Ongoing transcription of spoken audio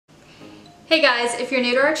Hey guys, if you're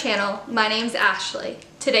new to our channel, my name's Ashley.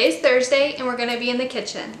 Today's Thursday and we're going to be in the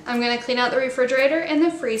kitchen. I'm going to clean out the refrigerator and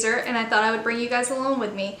the freezer, and I thought I would bring you guys along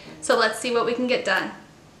with me. So let's see what we can get done.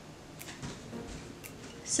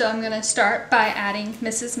 So I'm going to start by adding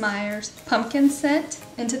Mrs. Meyer's pumpkin scent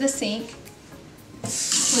into the sink with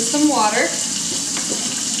some water.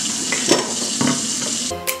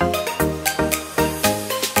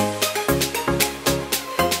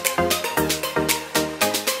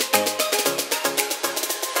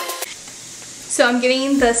 So I'm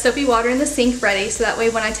getting the soapy water in the sink ready so that way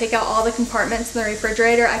when I take out all the compartments in the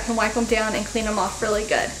refrigerator, I can wipe them down and clean them off really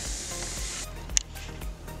good.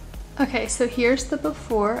 Okay, so here's the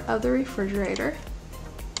before of the refrigerator.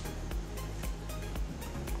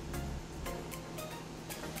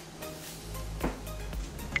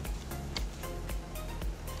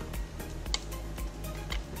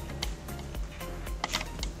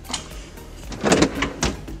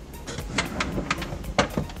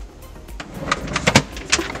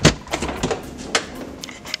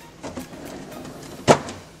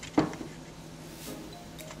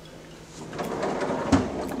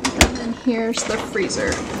 Here's the freezer.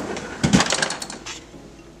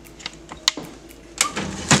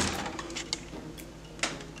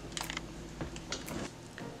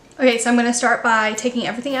 Okay, so I'm going to start by taking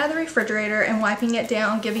everything out of the refrigerator and wiping it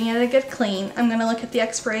down, giving it a good clean. I'm going to look at the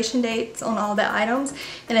expiration dates on all the items,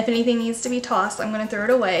 and if anything needs to be tossed, I'm going to throw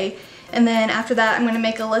it away. And then after that, I'm going to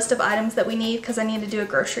make a list of items that we need because I need to do a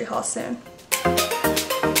grocery haul soon.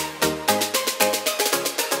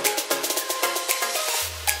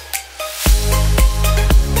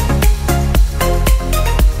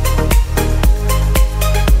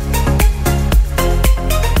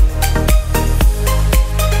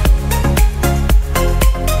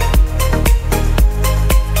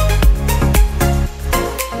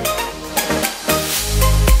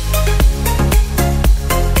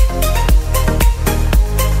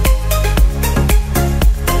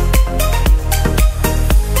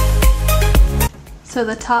 So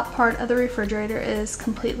the top part of the refrigerator is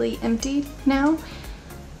completely empty now.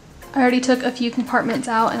 I already took a few compartments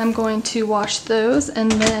out and I'm going to wash those,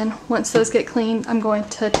 and then once those get cleaned, I'm going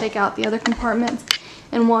to take out the other compartments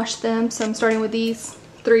and wash them. So I'm starting with these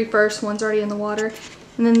three first. One's already in the water.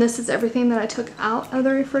 And then this is everything that I took out of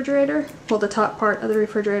the refrigerator, well, the top part of the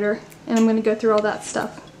refrigerator, and I'm going to go through all that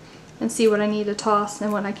stuff and see what I need to toss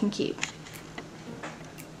and what I can keep.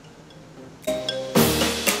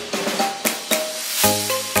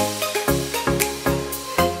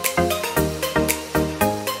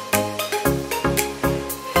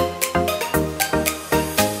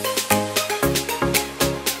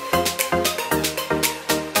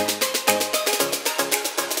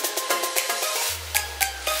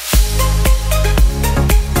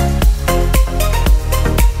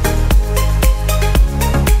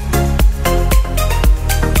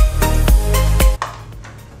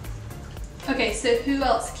 Okay, so who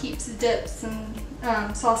else keeps dips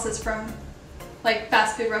and sauces from like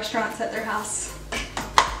fast food restaurants at their house?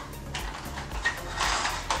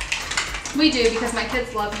 We do, because my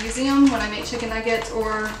kids love using them when I make chicken nuggets,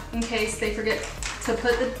 or in case they forget to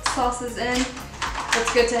put the sauces in.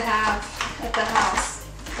 It's good to have at the house.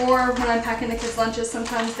 Or when I'm packing the kids' lunches,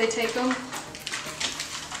 sometimes they take them.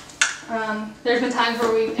 There's been times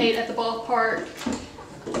where we ate at the ballpark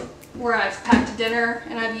where I've packed dinner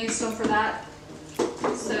and I've used them for that.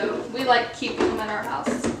 So we like keeping them at our house.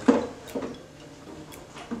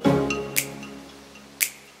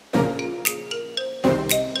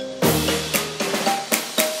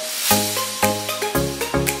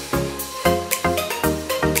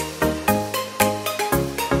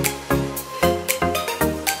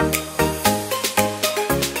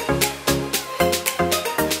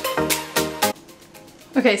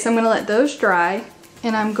 Okay, so I'm going to let those dry,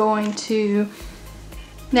 and I'm going to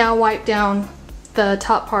now wipe down the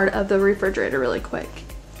top part of the refrigerator really quick.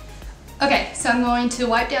 Okay, so I'm going to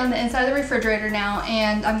wipe down the inside of the refrigerator now,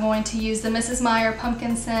 and I'm going to use the Mrs. Meyer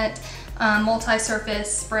pumpkin scent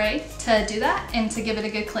multi-surface spray to do that and to give it a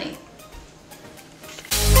good clean.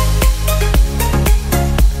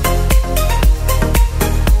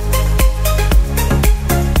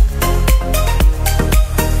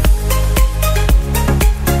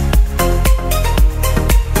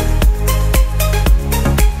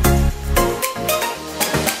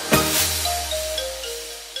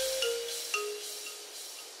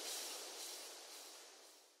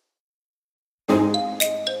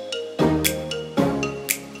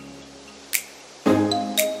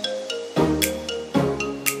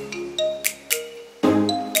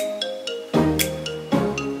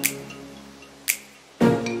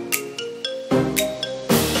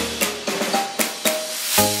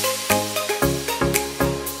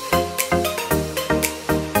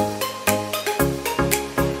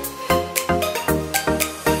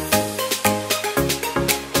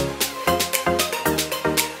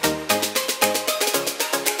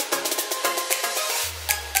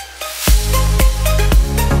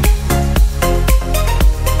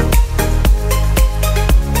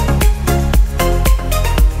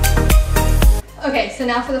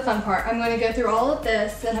 fun part. I'm going to go through all of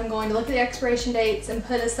this, and I'm going to look at the expiration dates and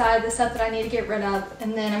put aside the stuff that I need to get rid of,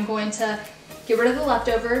 and then I'm going to get rid of the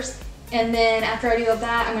leftovers, and then after I do all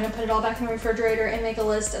that, I'm going to put it all back in the refrigerator and make a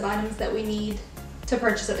list of items that we need to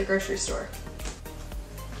purchase at the grocery store.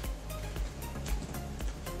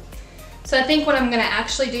 So I think what I'm going to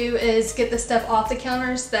actually do is get the stuff off the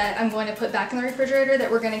counters that I'm going to put back in the refrigerator that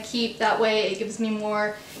we're going to keep. That way it gives me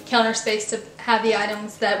more counter space to have the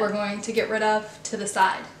items that we're going to get rid of to the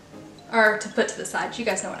side, or to put to the side. You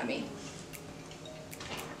guys know what I mean.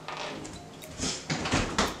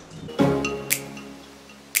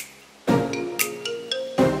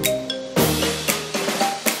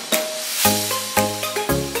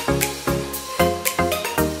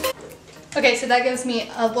 Okay, so that gives me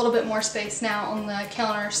a little bit more space now on the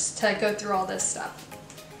counters to go through all this stuff.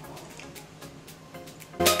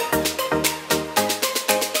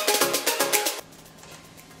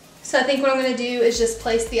 So I think what I'm going to do is just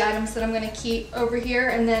place the items that I'm going to keep over here,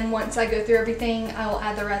 and then once I go through everything, I will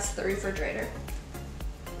add the rest to the refrigerator.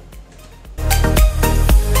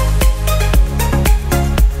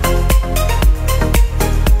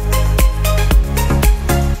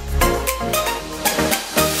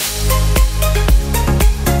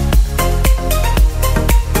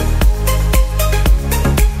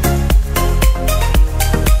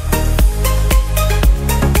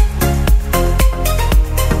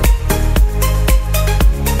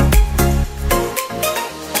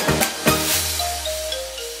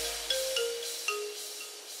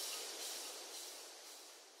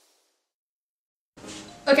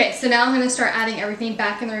 Okay, so now I'm going to start adding everything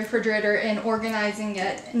back in the refrigerator and organizing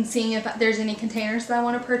it and seeing if there's any containers that I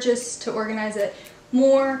want to purchase to organize it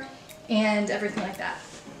more and everything like that.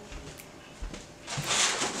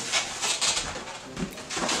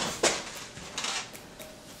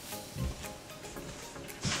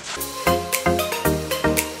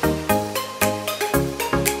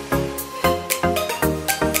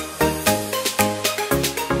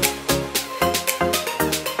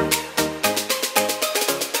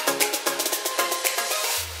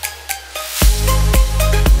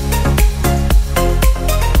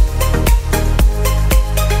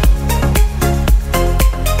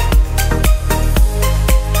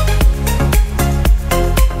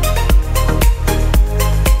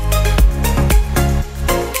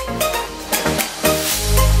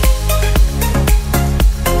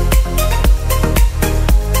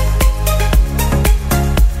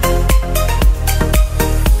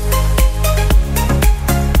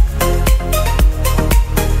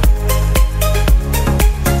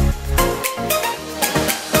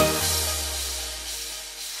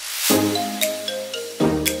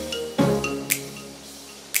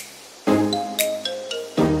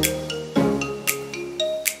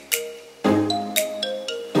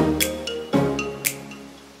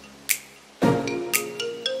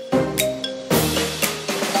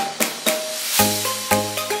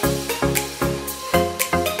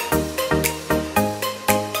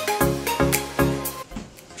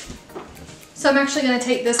 So I'm actually going to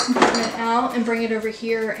take this compartment out and bring it over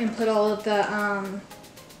here and put all of the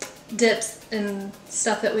dips and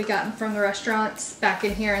stuff that we got from the restaurants back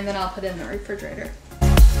in here, and then I'll put it in the refrigerator.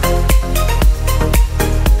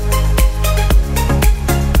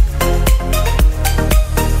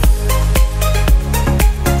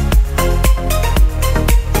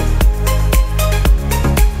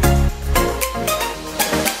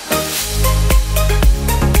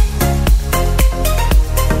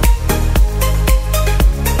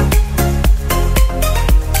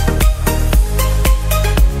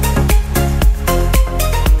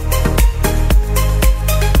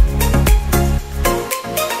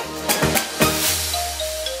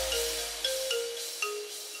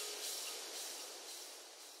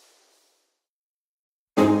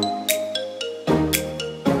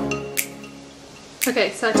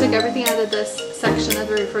 Okay, so I took everything out of this section of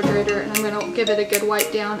the refrigerator and I'm going to give it a good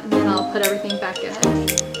wipe down, and then I'll put everything back in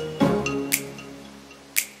it.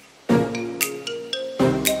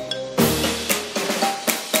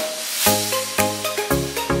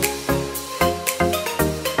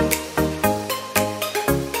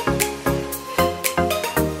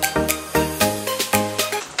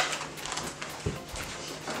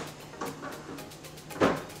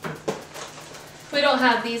 We don't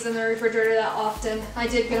have these in the refrigerator that often. I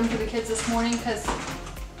did get them for the kids this morning because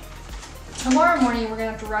tomorrow morning we're going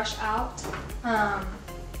to have to rush out of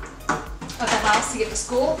the house to get to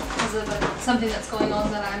school because of something that's going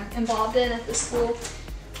on that I'm involved in at the school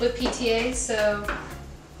with PTA. So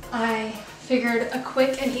I figured a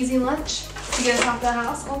quick and easy lunch to get us out of the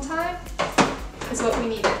house on time is what we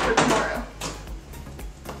needed for tomorrow.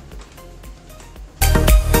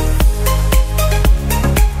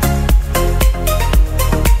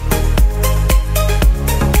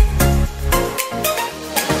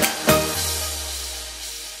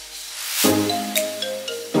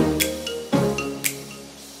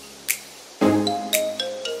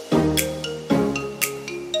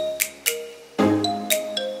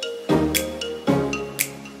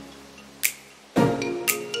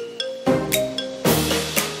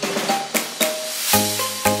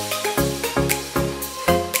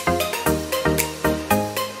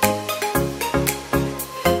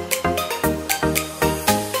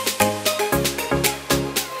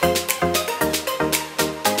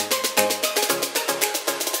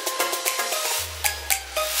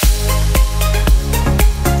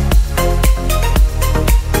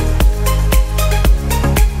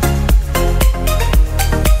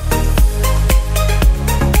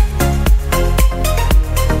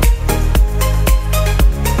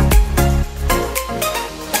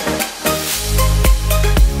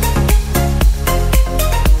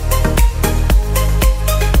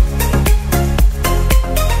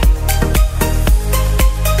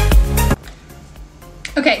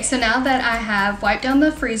 so now that I have wiped down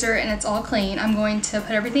the freezer and it's all clean, I'm going to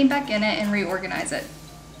put everything back in it and reorganize it.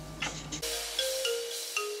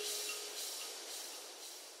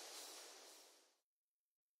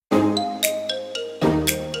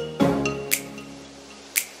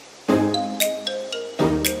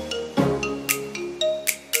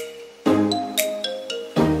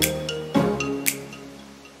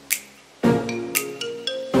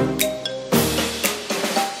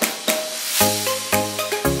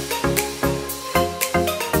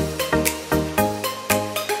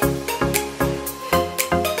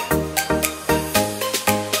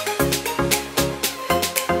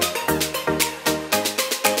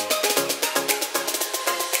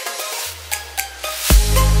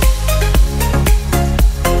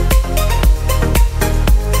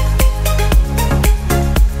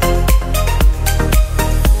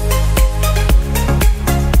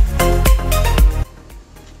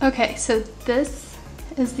 Okay, so this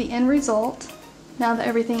is the end result now that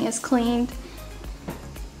everything is cleaned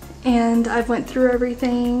and I've went through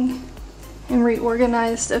everything and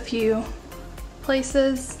reorganized a few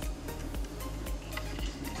places.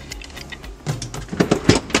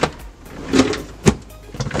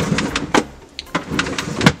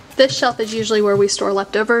 This shelf is usually where we store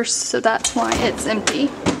leftovers, so that's why it's empty.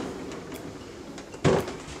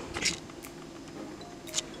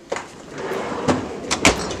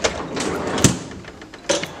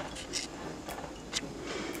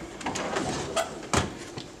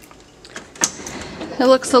 It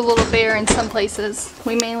looks a little bare in some places.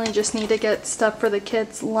 We mainly just need to get stuff for the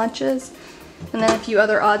kids' lunches and then a few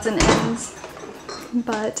other odds and ends.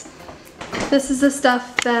 But this is the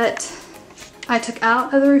stuff that I took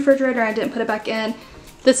out of the refrigerator. I didn't put it back in.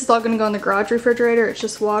 This is all going to go in the garage refrigerator. It's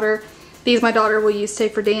just water. These my daughter will use today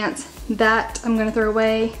for dance. That I'm going to throw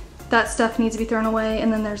away. That stuff needs to be thrown away.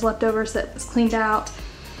 And then there's leftovers that was cleaned out.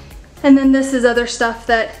 And then this is other stuff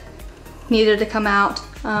that needed to come out.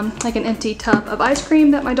 Like an empty tub of ice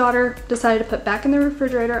cream that my daughter decided to put back in the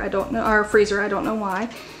refrigerator. I don't know, or freezer, I don't know why.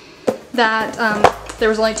 That there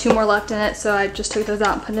was only 2 more left in it, so I just took those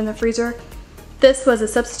out and put it in the freezer. This was a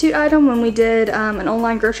substitute item when we did an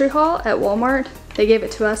online grocery haul at Walmart. They gave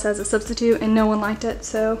it to us as a substitute and no one liked it,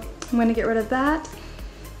 so I'm going to get rid of that.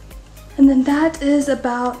 And then that is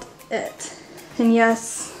about it. And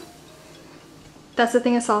yes, that's the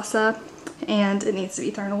thing of salsa. And it needs to be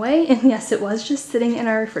thrown away, and yes, it was just sitting in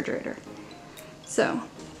our refrigerator. So,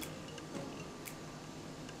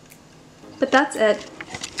 but that's it.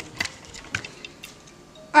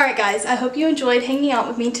 Alright guys, I hope you enjoyed hanging out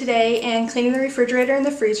with me today and cleaning the refrigerator and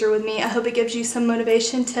the freezer with me. I hope it gives you some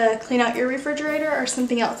motivation to clean out your refrigerator or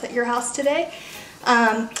something else at your house today.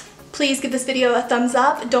 Please give this video a thumbs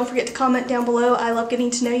up. Don't forget to comment down below. I love getting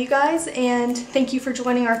to know you guys, and thank you for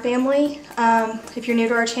joining our family. If you're new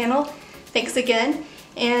to our channel, thanks again,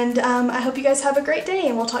 and I hope you guys have a great day,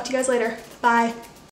 and we'll talk to you guys later. Bye.